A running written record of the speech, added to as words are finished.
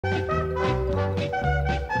Hello,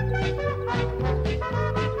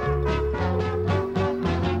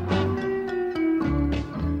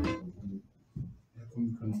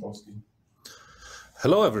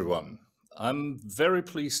 everyone. I'm very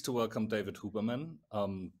pleased to welcome David Huberman.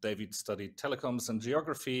 David studied telecoms and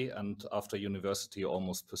geography, and after university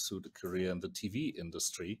almost pursued a career in the TV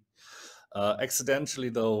industry. Accidentally,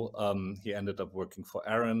 though, he ended up working for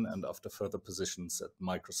Aaron, and after further positions at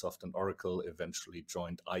Microsoft and Oracle, eventually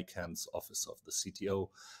joined ICANN's Office of the CTO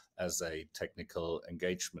as a technical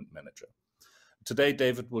engagement manager. Today,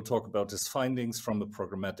 David will talk about his findings from a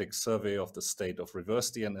programmatic survey of the state of reverse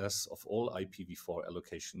DNS of all IPv4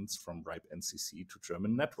 allocations from RIPE NCC to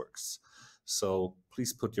German networks. So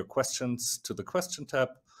please put your questions to the question tab.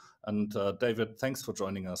 And David, thanks for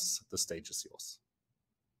joining us. The stage is yours.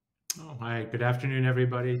 Oh, hi, good afternoon,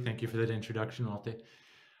 everybody. Thank you for that introduction, Malte.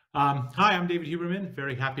 Hi, I'm David Huberman.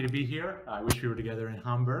 Very happy to be here. I wish we were together in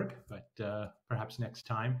Hamburg, but perhaps next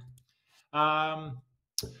time.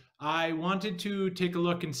 I wanted to take a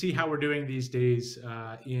look and see how we're doing these days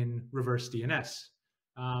in reverse DNS.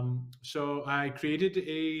 So I created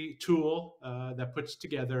a tool that puts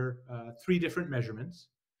together 3 different measurements.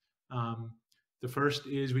 The first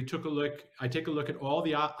is I take a look at all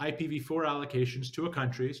the IPv4 allocations to a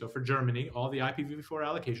country. So for Germany, all the IPv4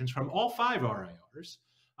 allocations from all 5 RIRs.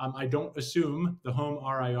 I don't assume the home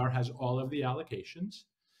RIR has all of the allocations.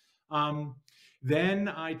 Then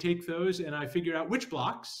I take those and I figure out which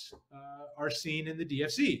blocks are seen in the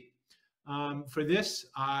DFC. For this,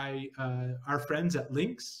 our friends at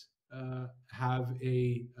Links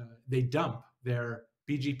they dump their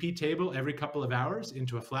BGP table every couple of hours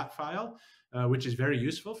into a flat file, which is very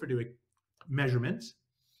useful for doing measurements.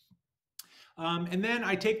 And then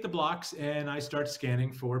I take the blocks and I start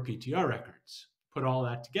scanning for PTR records. Put all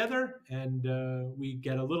that together and we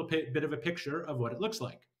get a little bit of a picture of what it looks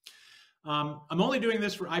like. I'm only doing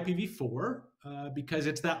this for IPv4 because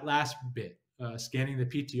it's that last bit, scanning the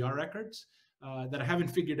PTR records, that I haven't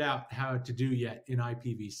figured out how to do yet in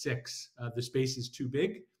IPv6. The space is too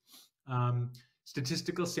big.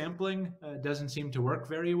 Statistical sampling doesn't seem to work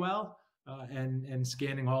very well, and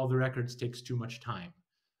scanning all the records takes too much time.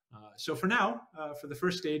 So for now, for the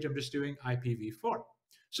first stage, I'm just doing IPv4.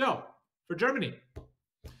 So for Germany,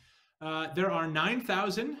 there are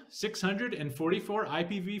 9,644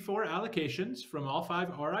 IPv4 allocations from all 5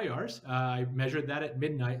 RIRs. I measured that at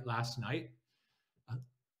midnight last night.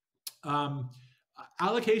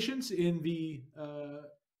 Allocations in the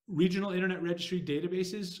regional internet registry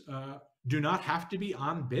databases do not have to be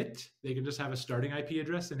on bit. They can just have a starting IP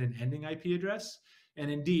address and an ending IP address.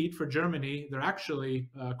 And indeed, for Germany, they're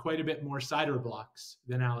actually quite a bit more CIDR blocks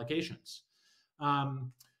than allocations.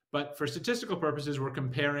 But for statistical purposes, we're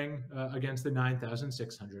comparing against the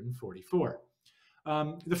 9,644.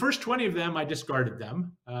 The first 20 of them, I discarded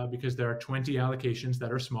them because there are 20 allocations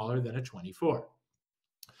that are smaller than a 24.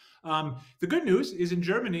 The good news is in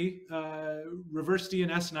Germany, reverse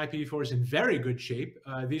DNS and IPv4 is in very good shape.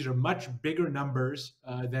 These are much bigger numbers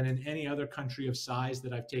than in any other country of size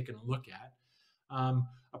that I've taken a look at.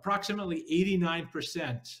 Approximately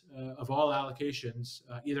 89% of all allocations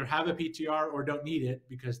either have a PTR or don't need it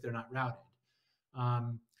because they're not routed.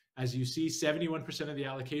 As you see, 71% of the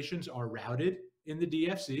allocations are routed in the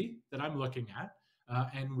DFC that I'm looking at,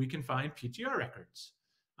 and we can find PTR records.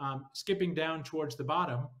 Skipping down towards the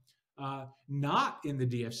bottom, not in the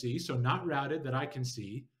DFC, so not routed that I can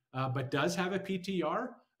see, but does have a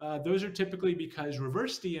PTR. Those are typically because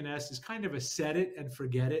reverse DNS is kind of a set it and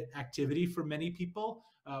forget it activity for many people.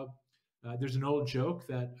 There's an old joke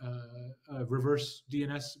that reverse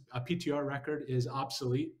DNS, a PTR record is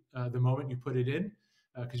obsolete the moment you put it in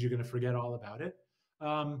because you're going to forget all about it.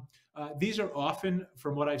 These are often,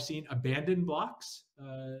 from what I've seen, abandoned blocks.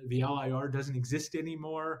 The LIR doesn't exist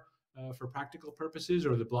anymore for practical purposes,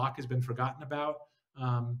 or the block has been forgotten about,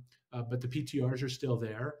 but the PTRs are still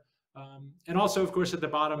there. And also, of course, at the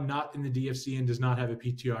bottom, not in the DFC and does not have a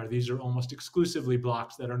PTR. These are almost exclusively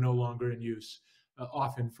blocks that are no longer in use,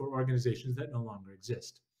 often for organizations that no longer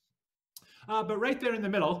exist. But right there in the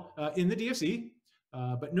middle, in the DFC,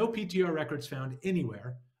 but no PTR records found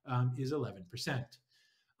anywhere, is 11%.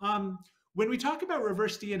 When we talk about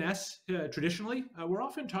reverse DNS traditionally, we're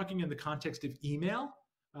often talking in the context of email,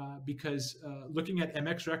 because looking at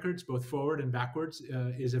MX records, both forward and backwards,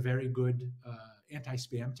 is a very good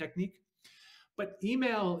anti-spam technique. But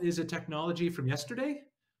email is a technology from yesterday,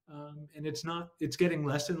 and it's getting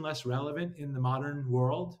less and less relevant in the modern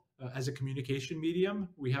world as a communication medium.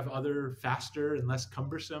 We have other faster and less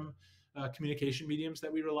cumbersome communication mediums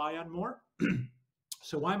that we rely on more.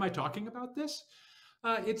 So why am I talking about this?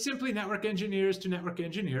 It's simply network engineers to network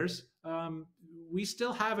engineers. We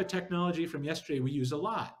still have a technology from yesterday we use a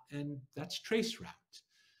lot, and that's traceroute.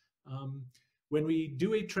 When we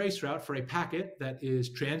do a traceroute for a packet that is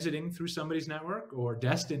transiting through somebody's network or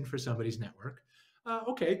destined for somebody's network,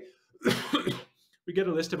 okay, we get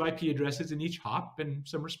a list of IP addresses in each hop and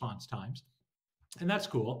some response times, and that's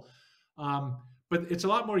cool. But it's a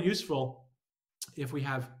lot more useful if we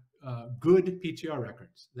have good PTR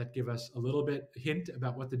records that give us a little bit hint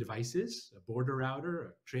about what the device is, a border router,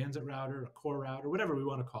 a transit router, a core router, whatever we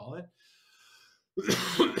want to call it.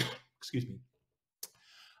 Excuse me.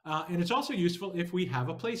 And it's also useful if we have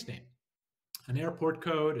a place name, an airport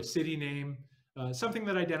code, a city name, something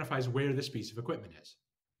that identifies where this piece of equipment is.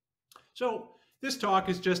 So this talk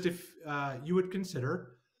is just if you would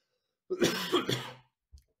consider,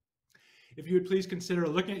 if you would please consider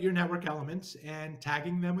looking at your network elements and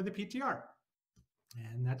tagging them with a PTR.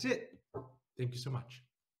 And that's it. Thank you so much.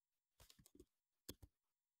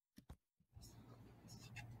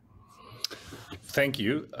 Thank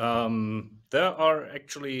you. There are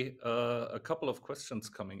actually a couple of questions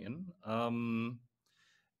coming in.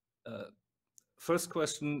 First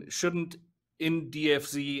question, shouldn't in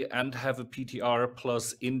DFZ and have a PTR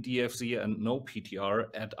plus in DFZ and no PTR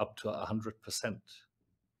add up to 100%?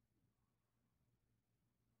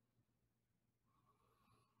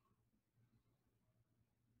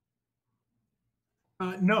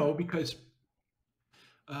 No, because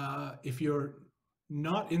if you're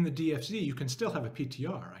not in the DFZ, you can still have a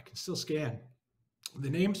PTR. I can still scan the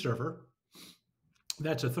name server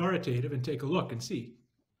that's authoritative and take a look and see.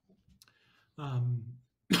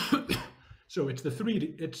 So it's the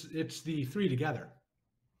three. It's the three together.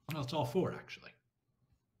 Well, it's all four actually.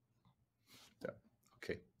 Yeah.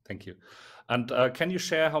 Okay. Thank you. And can you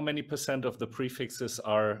share how many % of the prefixes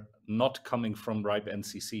are not coming from RIPE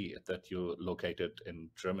NCC that you located in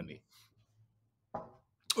Germany?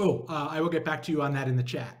 Oh, I will get back to you on that in the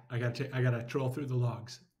chat. I gotta troll through the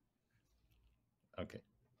logs. Okay.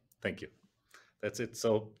 Thank you. That's it.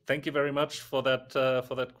 So thank you very much for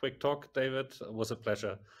that quick talk, David. It was a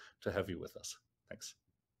pleasure to have you with us. Thanks.